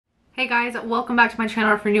Hey guys, welcome back to my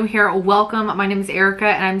channel. If you're new here, welcome. My name is Erica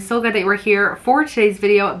and I'm so glad that you're here for today's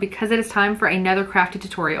video because it is time for another crafty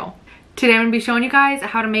tutorial. Today I'm going to be showing you guys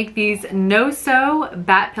how to make these no-sew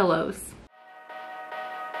bat pillows.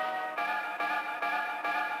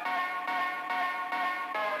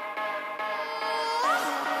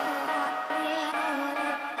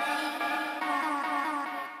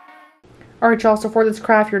 Alright y'all, so for this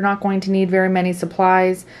craft you're not going to need very many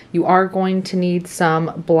supplies. You are going to need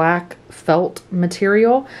some black felt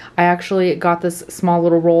material. I actually got this small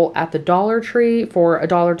little roll at the Dollar Tree for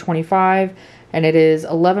 $1.25 and it is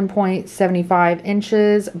 11.75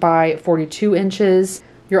 inches by 42 inches.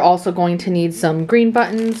 You're also going to need some green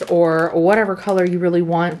buttons or whatever color you really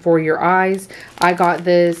want for your eyes. I got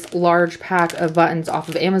this large pack of buttons off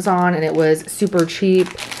of Amazon and it was super cheap.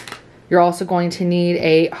 You're also going to need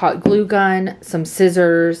a hot glue gun, some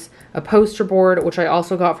scissors, a poster board, which I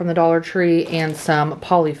also got from the Dollar Tree, and some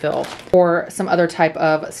polyfill or some other type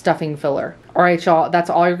of stuffing filler. All right, y'all, that's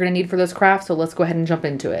all you're gonna need for this craft, so let's go ahead and jump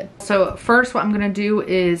into it. So first what I'm gonna do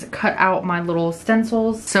is cut out my little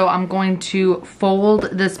stencils. So I'm going to fold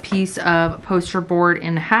this piece of poster board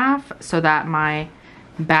in half so that my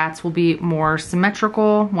bats will be more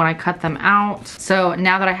symmetrical when I cut them out. So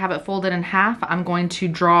now that I have it folded in half, I'm going to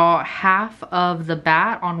draw half of the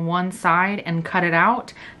bat on one side and cut it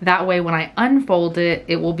out. That way when I unfold it,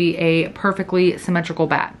 it will be a perfectly symmetrical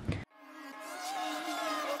bat.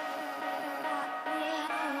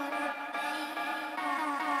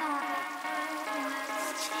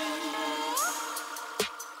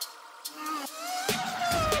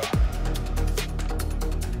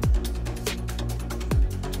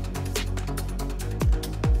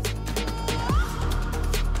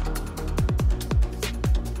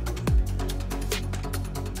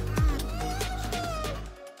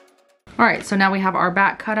 All right, so now we have our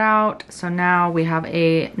bat cut out. So now we have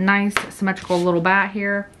a nice symmetrical little bat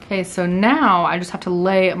here. Okay, so now I just have to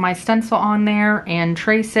lay my stencil on there and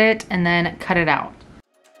trace it and then cut it out.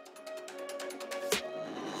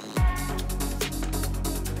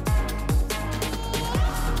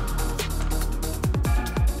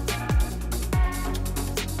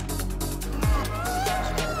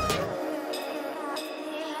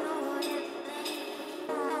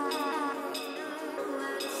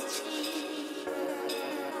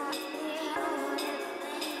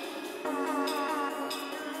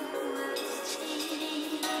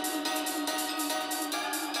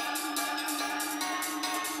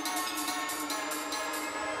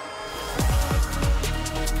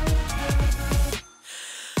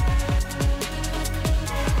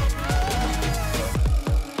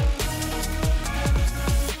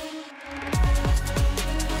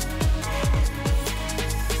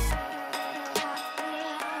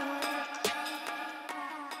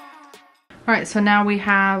 All right, so now we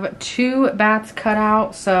have two bats cut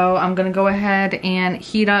out. So I'm gonna go ahead and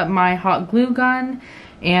heat up my hot glue gun.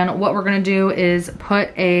 And what we're gonna do is put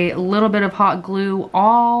a little bit of hot glue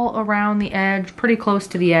all around the edge, pretty close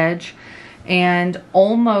to the edge, and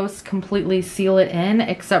almost completely seal it in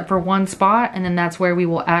except for one spot, and then that's where we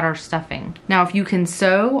will add our stuffing. Now if you can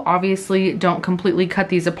sew, obviously don't completely cut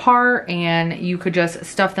these apart and you could just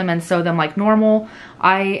stuff them and sew them like normal.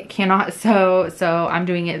 I cannot sew, so I'm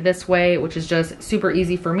doing it this way, which is just super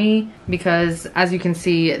easy for me because as you can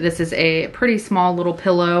see, this is a pretty small little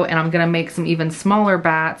pillow and I'm gonna make some even smaller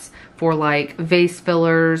bats for like vase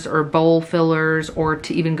fillers or bowl fillers or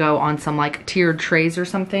to even go on some like tiered trays or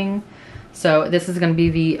something. So this is going to be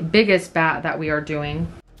the biggest bat that we are doing.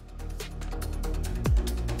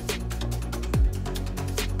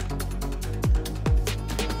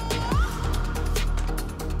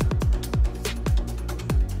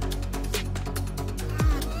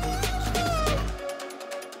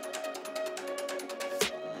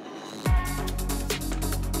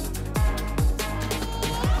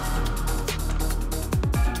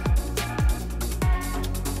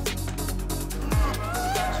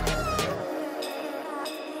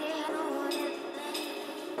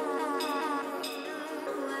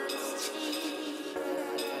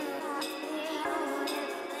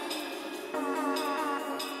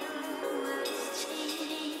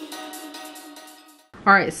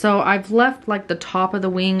 All right, so I've left like the top of the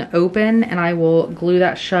wing open and I will glue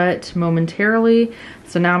that shut momentarily.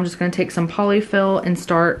 So now I'm just gonna take some polyfill and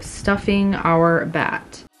start stuffing our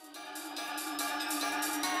bat.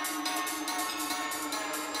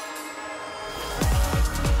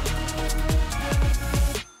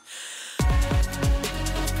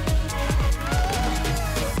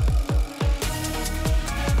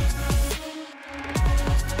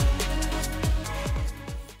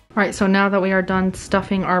 Alright, so now that we are done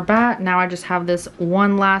stuffing our bat, now I just have this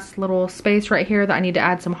one last little space right here that I need to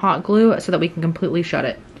add some hot glue so that we can completely shut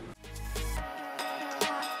it.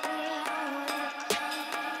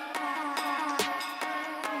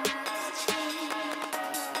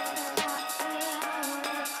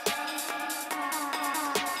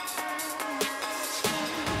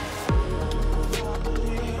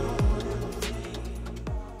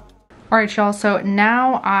 Alright y'all, so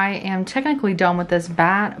now I am technically done with this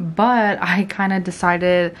bat, but I kind of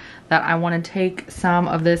decided that I want to take some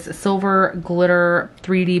of this silver glitter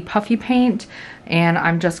 3D puffy paint, and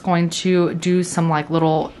I'm just going to do some like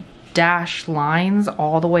little dash lines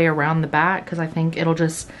all the way around the bat because I think it'll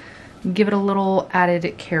just give it a little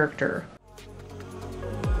added character.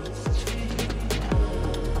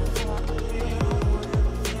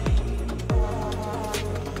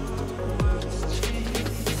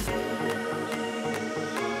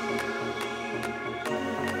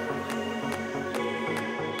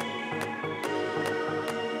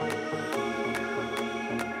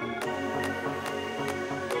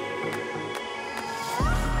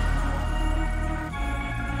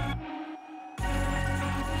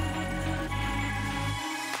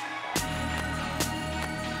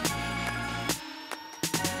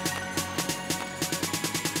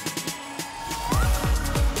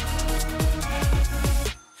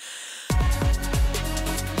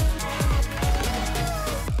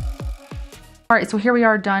 Alright, so here we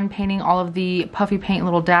are done painting all of the puffy paint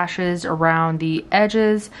little dashes around the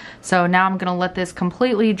edges. So now I'm going to let this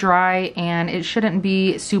completely dry, and it shouldn't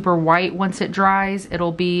be super white once it dries.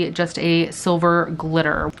 It'll be just a silver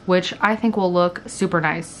glitter, which I think will look super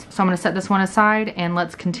nice. So I'm going to set this one aside and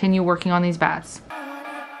let's continue working on these bats.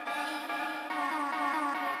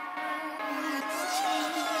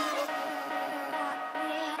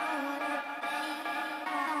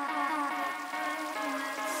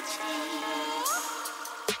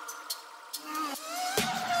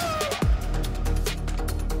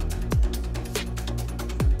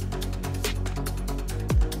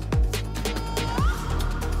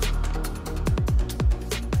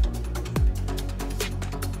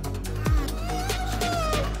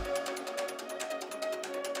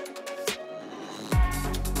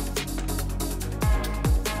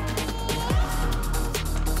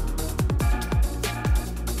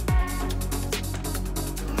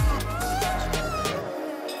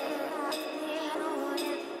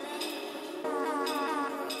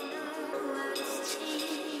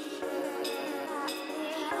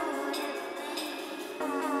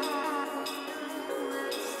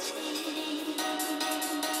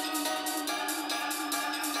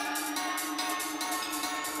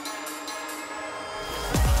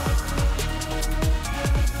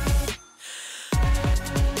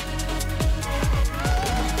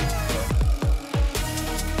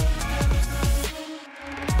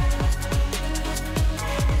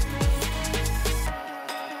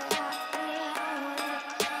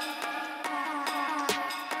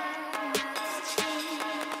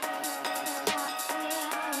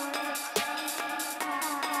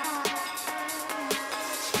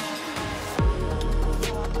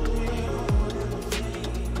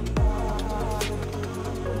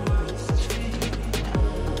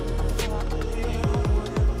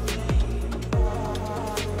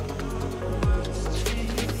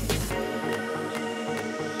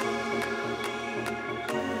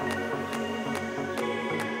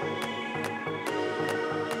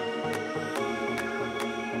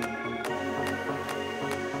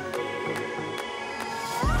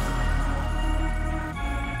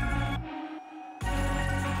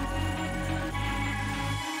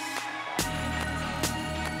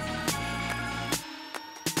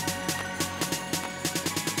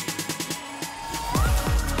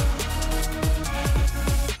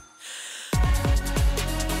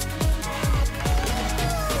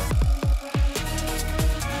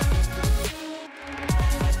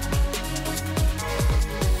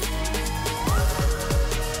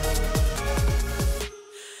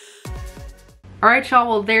 Alright y'all,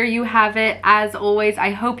 well there you have it. As always, I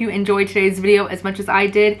hope you enjoyed today's video as much as I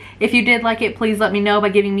did. If you did like it, please let me know by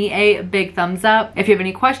giving me a big thumbs up. If you have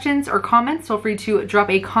any questions or comments, feel free to drop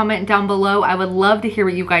a comment down below. I would love to hear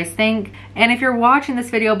what you guys think. And if you're watching this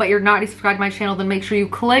video but you're not already subscribed to my channel, then make sure you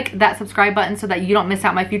click that subscribe button so that you don't miss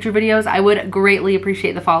out my future videos. I would greatly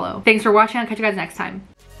appreciate the follow. Thanks for watching. I'll catch you guys next time.